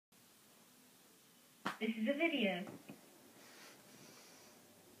This is a video.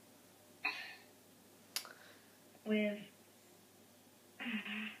 With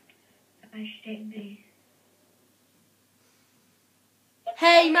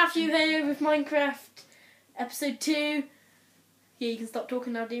Hey, Matthew here with Minecraft episode 2. Yeah, you can stop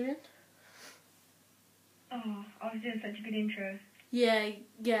talking now, Damien. Oh, I was doing such a good intro. Yeah.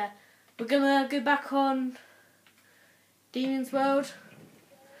 We're gonna go back on Damien's World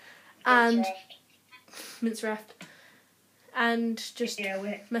and Minecraft and just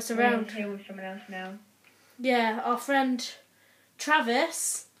mess around. We're here with someone else now. Yeah, our friend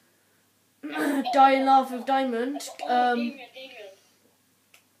Travis, Die in Love with Diamond.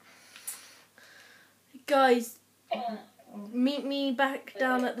 Guys, meet me back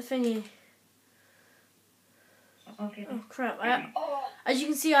down at the thingy. Okay. Oh crap! As you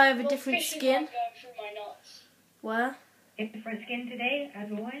can see, I have a different skin. Where? A different skin today,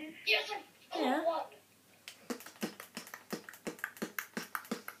 as always. Yes, Yeah.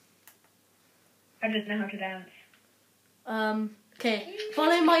 I don't know how to dance. Okay.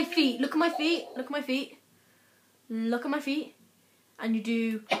 Follow my feet. Look at my feet. Look at my feet. Look at my feet. And you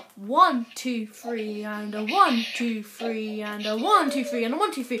do 1, 2, 3, and a 1, 2, 3, and a 1, 2, 3, and a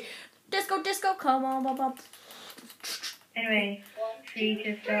 1, 2, 3. Disco, disco, come on, Bob. Anyway,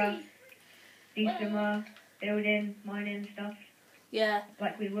 creative stuff, do some building, mining stuff. Yeah.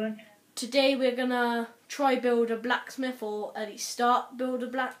 Like we would. Today we're gonna try build a blacksmith, or at least start build a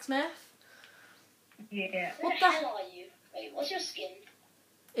blacksmith. Yeah. What the hell are you? Wait, what's your skin?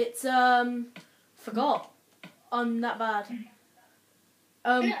 It's forgot. I'm that bad.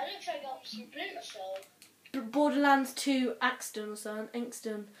 Yeah, it looks like I'm Splinter Cell. Borderlands 2 Axton or something.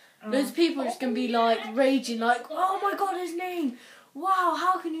 Inkster. Oh. Those people are just gonna be like raging, like, oh my god, his name! Wow,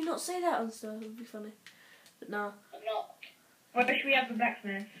 how can you not say that and stuff? It would be funny. But no. I'm not. What should we have for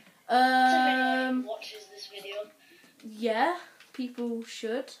blacksmith? If anyone watches this video. Yeah, people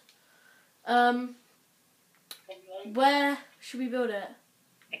should. Where should we build it?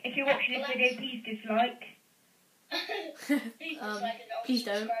 If you're watching this video, please dislike. Please dislike and please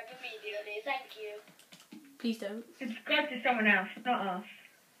don't. subscribe immediately. Thank you. Please don't. Subscribe to someone else, not us.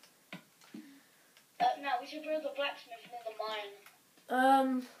 Now we should build a blacksmith near the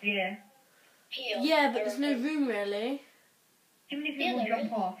mine. Yeah. Here. Yeah, but there's no room really. Too many people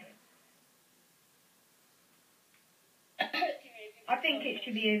jump off. I think it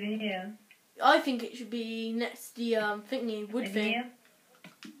should be over here. I think it should be next to the thingy, wood Over thing. here?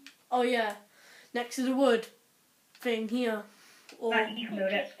 Oh yeah, next to the wood thing here. Or Like, you can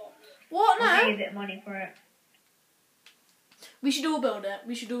build it. what I'll now? pay a bit of money for it. We should all build it.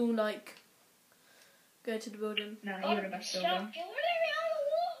 We should all like go to the building. No, you're the best builder. Stop. Get rid of me out of the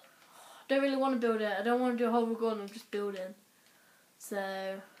wall. I don't really want to build it. I don't want to do a whole garden. I'm just building.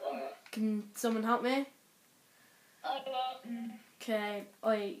 So, can someone help me? Okay.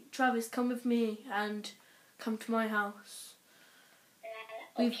 Oi, Travis, come with me and come to my house.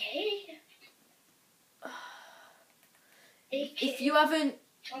 Okay. If you haven't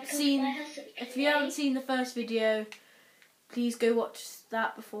seen the first video, please go watch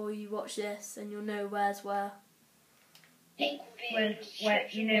that before you watch this, and you'll know where's where. Where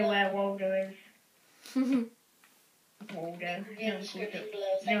you know where Waldo is. Waldo.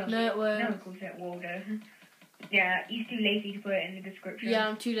 No, it won't. No one calls it Waldo. Yeah, he's too lazy to put it in the description. Yeah,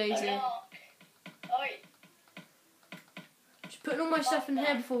 I'm too lazy. Just putting all my stuff in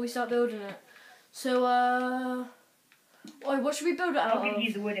here before we start building it. So, what should we build it out I'll give of?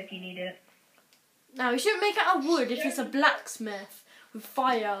 you the wood if you need it. Now, we shouldn't make it out of wood if it's a blacksmith with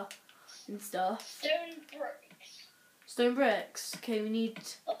fire and stuff. Stone bricks. Stone bricks. Okay, we need.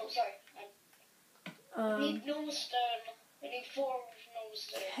 Oh, sorry. We need normal stone. We need 4 of normal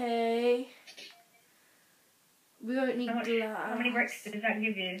stone. Okay. We won't need glass. How many bricks does that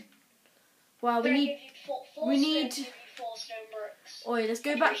give you? Wow, we need. We need 4 stone bricks. Oi, let's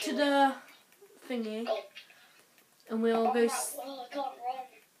go back to the thingy, and we'll go. I can't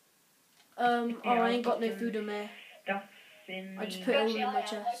run. Oh, I ain't got no food on me. Stuff in I just put it all in my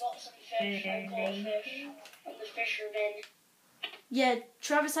chest. I got some fish. I caught a fish. I'm the fisherman. Yeah,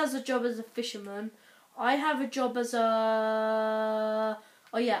 Travis has a job as a fisherman. I have a job as a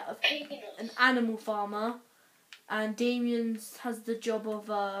an animal farmer, and Damien has the job of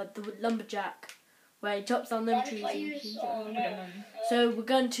the lumberjack, where he chops down them trees. So we're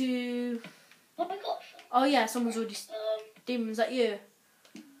going to. Oh my gosh. Oh yeah, someone's already. Damien, is that you?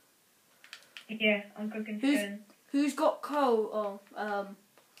 Yeah, I'm cooking stone. Who's got coal? Oh,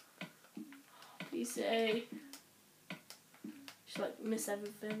 please say. Just like miss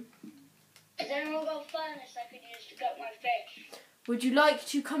everything. Has anyone got a furnace I could use to cook my fish? Would you like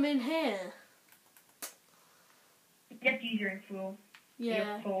to come in here? You have to use your own fuel.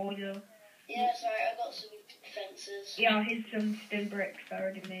 Yeah. Yeah, sorry, I got some fences. Yeah, here's some stone bricks I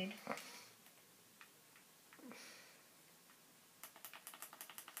already made.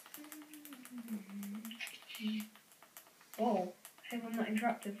 Oh, I hope I'm not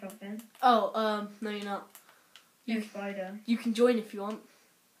interrupting something. Oh, no, you're not. You spider. You can join if you want.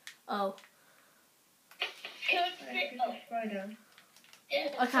 Oh. Spider. Yeah,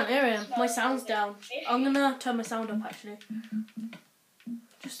 I can't hear him. My sound's down. I'm gonna turn my sound up actually.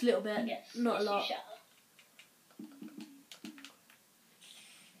 Just a little bit, Yes, not a lot.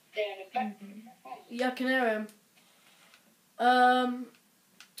 They're in the back. Yeah, I can hear him. I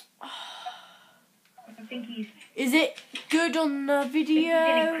think he's Is it good on the he's in a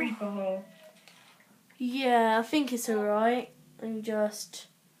video? creeper hole. Yeah, I think it's alright. Let me just...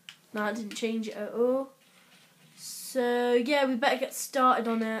 No, I didn't change it at all. So, yeah, we better get started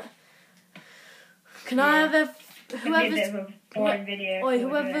on it. Can I have a... It's gonna be a bit of a boring video. Oi,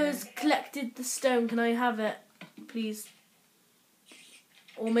 whoever's collected the stone, can I have it, please?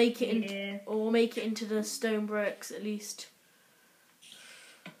 Or make it or make it into the stone bricks at least.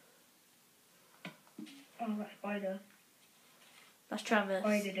 Oh, that spider. That's Travis.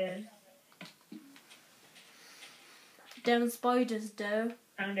 Spider did. Them spiders do.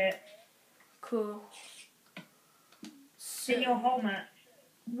 Found it. Cool. In your hole, Matt.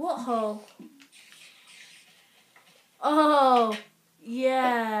 What hole? Oh,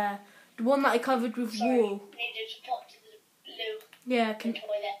 yeah. The one that I covered with wool. Needed to pop to the loo. Yeah, Toilet.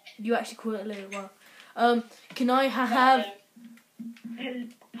 you actually call it a loo? Well, can I have...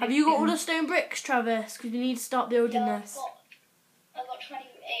 Have you got all the stone bricks, Travis? Because we need to start building this. I've got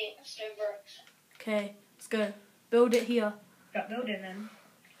 28 stone bricks. Okay, let's go. Build it here. Start building then.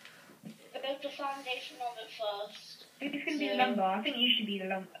 Build the foundation of it first. Who's going to be the lumber? I think you should be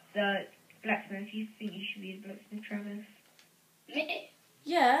the blacksmith. You think you should be the blacksmith, Travis? Me?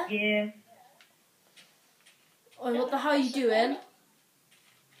 Yeah. Yeah. Oh, what the hell are you doing?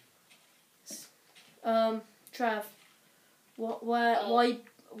 Trav. What? Why?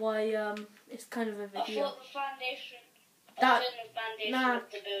 It's kind of a video. I thought the foundation. That. The foundation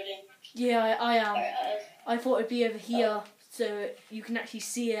of the building. Yeah, I am. Sorry, I thought it'd be over here, so you can actually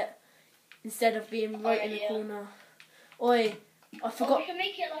see it instead of being right in the corner. Oi, I forgot. We can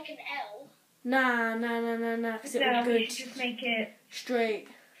make it like an L. Nah, because it would go just make it straight,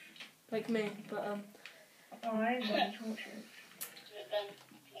 like me. But Oh, I ain't got any torches.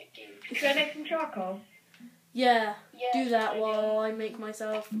 Should Should I make some charcoal? Yeah, do that while I make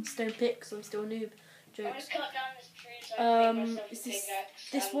myself stone picks. I'm still a noob. I'm Jokes. just cut down this tree so I can make myself Is a this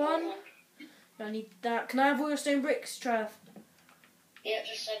pickaxe. one? I need that. Can I have all your stone bricks, Trav? Yeah,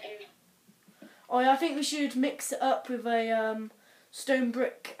 just a second. Oh, yeah, I think we should mix it up with a stone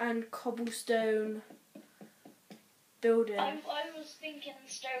brick and cobblestone building. I was thinking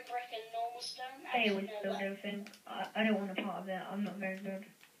stone brick and normal stone. I always build everything. I don't want a part of it. I'm not very good.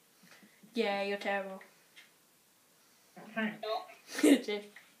 Yeah, you're terrible. Thanks.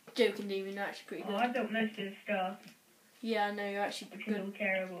 Joking, David, you're actually pretty Oh, good. I built most of the stuff. Yeah, I know, you're actually Which good. is all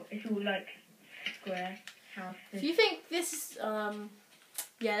terrible. It's all like square houses. If you think this is,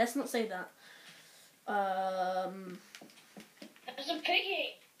 yeah, let's not say that. There's a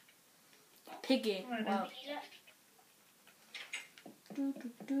piggy. Piggy. Oh, Wow. He left.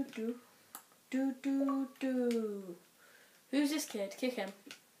 Do. Who's this kid? Kick him.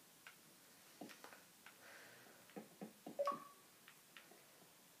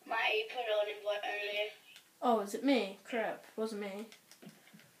 Matt, you put on invite only. Oh, is it me? Crap, wasn't me.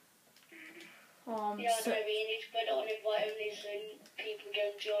 Yeah, So, maybe you need to put on invite only so people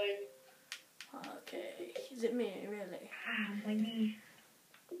don't join. okay, is it me, really? Ah, my knee.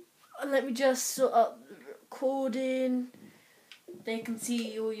 Let me just sort up the recording. They can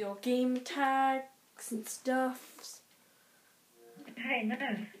see all your game tags and stuff. Hey, no.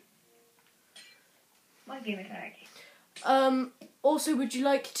 My game attack. Also, would you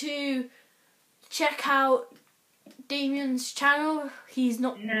like to check out Damien's channel? He's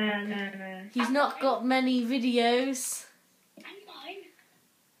not. No. He's not got many videos. And mine.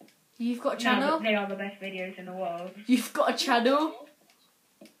 You've got a No, channel. but they are the best videos in the world. You've got a channel.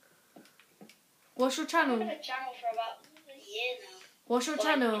 What's your I've channel? been a channel for about a year now. What's your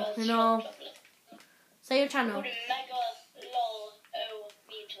channel? And I'll say your channel. Called Mega Lol O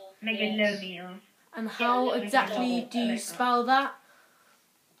Meter. Mega low meter. And how Yeah, exactly do you spell that?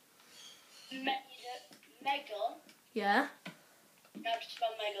 Mega. Yeah. Now to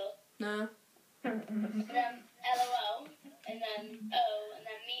spell mega. No. And then LOL. And then O. And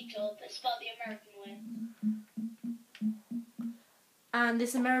then meter. But spelled the American way. And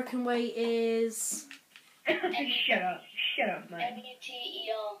this American way is Shut up. Shut up, man.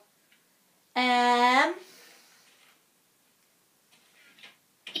 M-U-T-E-R.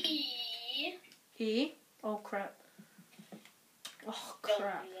 E. E. Oh crap. Oh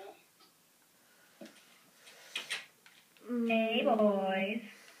crap. Hey, boys.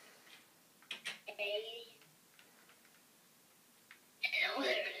 Hello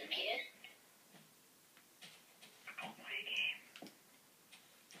there, little kid.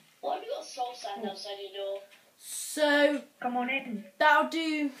 Why have you got soul sand outside your door? So Come on in. that'll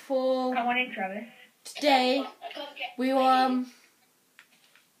do for Come on in, Travis. today. I can't get We will I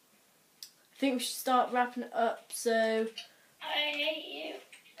think we should start wrapping it up. So I hate you.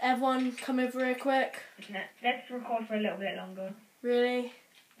 everyone come over here quick. Let's record for a little bit longer. Really?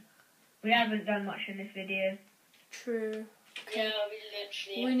 We haven't done much in this video. True. Yeah, we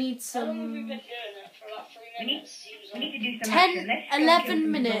literally. We need How long have we some been doing it? For about 3 minutes. We need to do some 10, action. Let's go 11 kill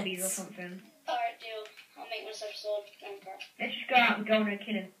some minutes. zombies or something. Alright, deal. I'll make myself a sword. Let's just go out and go on a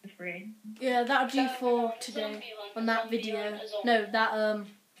killing spree. Yeah, that'll do for today on that video. No, that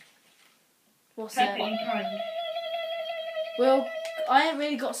what's it? Perfectly timed. Well, I ain't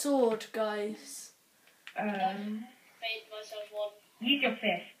really got a sword, guys. Made myself one. Use your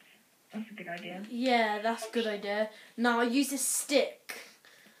fists. That's a good idea. Yeah, that's a good idea. Now I use this stick.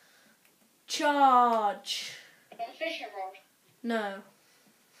 Charge. A fishing rod. No.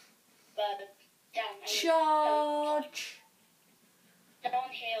 But damn. Charge. Down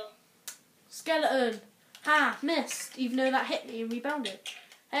here. Skeleton. Ha, missed. Even though that hit me and rebounded.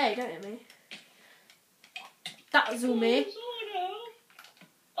 Hey, don't hit me. That was all me.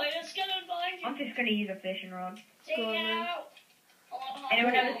 Oh, there's a skeleton behind you. I'm just going to use a fishing rod. Go on, then.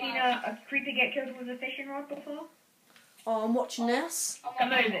 Anyone ever seen a creeper get killed with a fishing rod before? Oh, I'm watching this.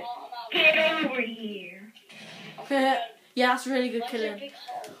 Come over. Get over here. Yeah, that's really good killing.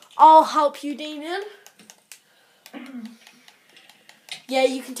 I'll help you, Damien. Yeah,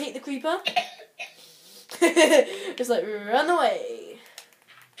 you can take the creeper. It's like, run away.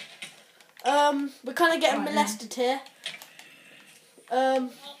 We're kind of getting molested here.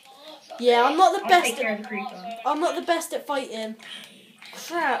 Yeah, I'm not the best. I'm not the best at fighting.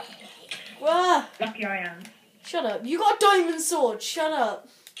 Crap. Wah. Lucky I am. Shut up. You got a diamond sword. Shut up.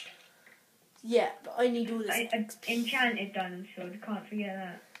 Yeah, but I need all this. Enchanted diamond sword. Can't forget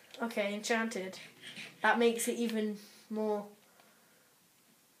that. Okay, enchanted. That makes it even more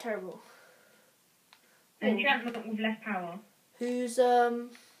terrible. An enchantment with less power. Who's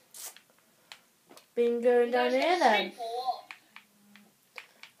been going down here then?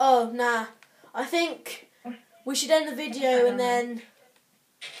 Oh, nah. I think we should end the video and then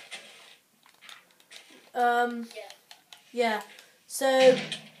yeah. So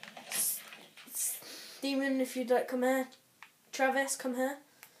Demon, if you'd like come here. Travis, come here.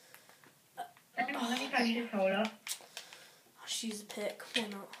 Let me patch this hole up. I'll just use a pick. Why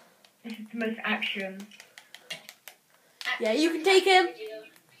not? This is the most action. Yeah, you can take him.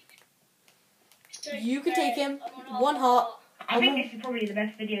 You can take him. 1 heart. I think this is probably the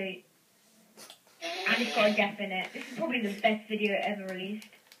best video. And it's got a death in it. This is probably the best video ever released.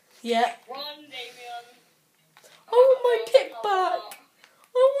 Yeah. Run, Damien. I want my pick back.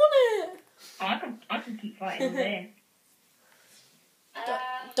 I want it. Oh, I can keep fighting there.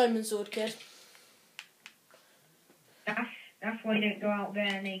 Diamond sword kid. That's why you don't go out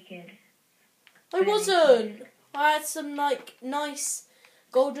there naked. I wasn't. I had some like nice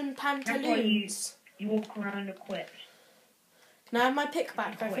golden That's why pantaloons. you walk around equipped. Can I have my pick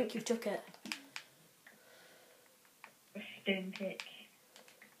back? I think you took it. A stone pick.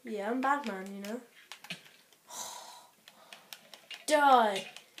 Yeah, I'm Batman, you know. Die.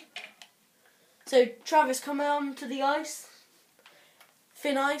 So, Travis, come on to the ice.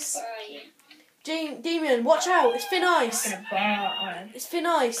 Thin ice. Where are you? Damien, watch out. It's thin I'm ice. gonna bar It's thin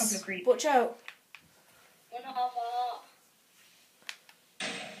ice. Couple of creeps. Watch out. 1.5 heart.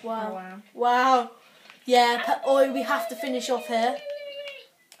 Wow. Oh, wow. Wow. Yeah, we have to finish off here.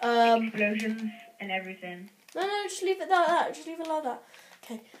 Explosions and everything. No, just leave it like that. Just leave it like that.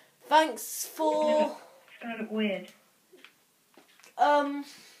 Okay. Thanks for... It's gonna look weird.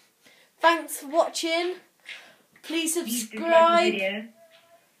 Thanks for watching. Please Please dislike the subscribe, video.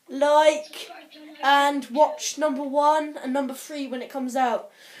 like, and watch number 1 and number 3 when it comes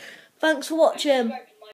out. Thanks for watching.